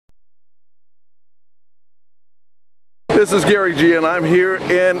This is Gary G, and I'm here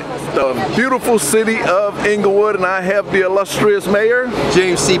in the beautiful city of Inglewood, and I have the illustrious mayor,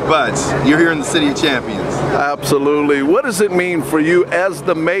 James C. Butts. You're here in the City of Champions. Absolutely. What does it mean for you as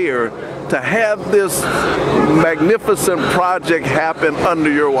the mayor to have this magnificent project happen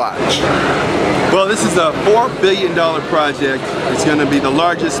under your watch? Well, this is a $4 billion project. It's going to be the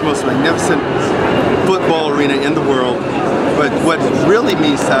largest, most magnificent football arena in the world. But what it really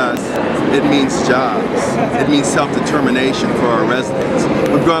means to us, it means jobs. It means self-determination for our residents.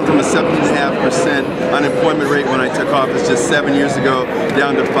 We've gone from a 7.5% unemployment rate when I took office just 7 years ago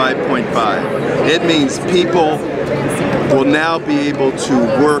down to 5.5. It means people will now be able to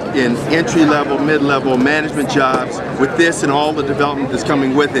work in entry-level, mid-level management jobs with this and all the development that's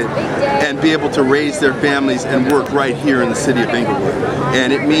coming with it, and be able to raise their families and work right here in the city of Inglewood.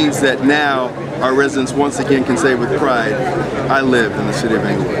 And it means that now our residents once again can say with pride, I live in the city of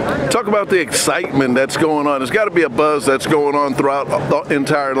Inglewood. Talk about the excitement that's going on. There's got to be a buzz that's going on throughout the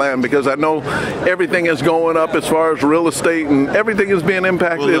entire land, because I know everything is going up as far as real estate, and everything is being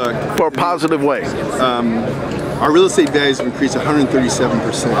impacted for a positive way. Our real estate values have increased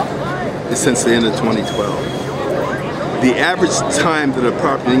 137% since the end of 2012. The average time that a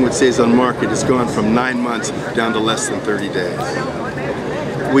property in Inglewood stays on market has gone from 9 months down to less than 30 days.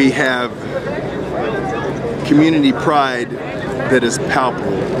 We have community pride that is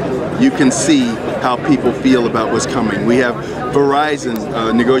palpable. You can see how people feel about what's coming. We have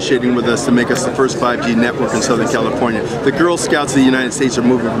Verizon negotiating with us to make us the first 5G network in Southern California. The Girl Scouts of the United States are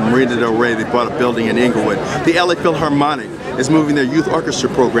moving from Marina del Rey. They bought a building in Inglewood. The LA Philharmonic is moving their youth orchestra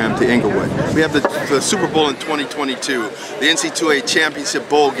program to Inglewood. We have the Super Bowl in 2022, the NCAA Championship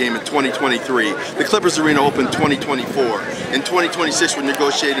Bowl game in 2023, the Clippers Arena Open 2024. In 2026, we're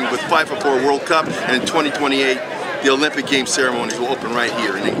negotiating with FIFA for a World Cup, and in 2028, the Olympic Games ceremonies will open right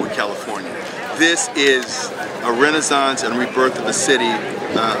here in Inglewood, California. This is a renaissance and rebirth of a city,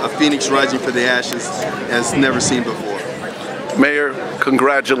 a phoenix rising from the ashes as never seen before. Mayor,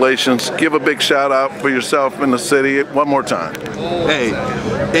 congratulations. Give a big shout out for yourself and the city one more time. Hey,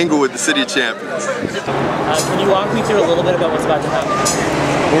 Inglewood, the City of Champions. Can you walk me through a little bit about what's about to happen?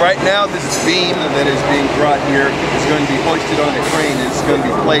 Well, right now this beam that is being brought here is going to be hoisted on a crane, and it's going to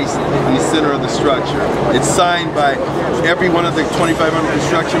be placed in the center of the structure. It's signed by every one of the 2,500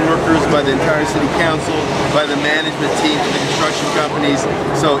 construction workers, by the entire city council, by the management team, the construction companies.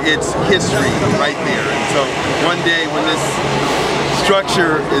 So it's history right there. And so one day when this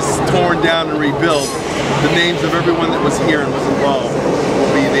structure is torn down and rebuilt, the names of everyone that was here and was involved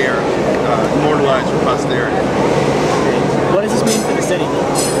will be there, immortalized for posterity. What does this mean for the city?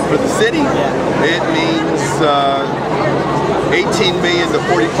 For the city? Yeah. It means $18 million to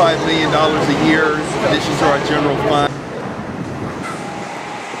 $45 million a year in addition to our general fund.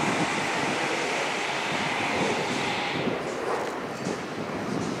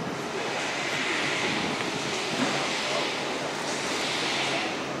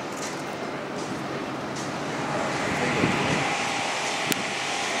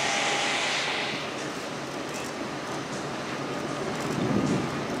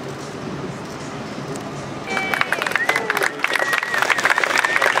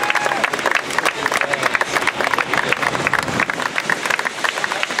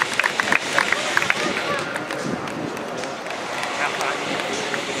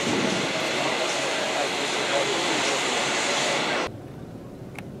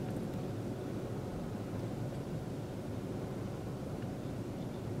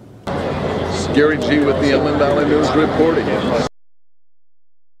 Gary G with the Inland Valley News reporting.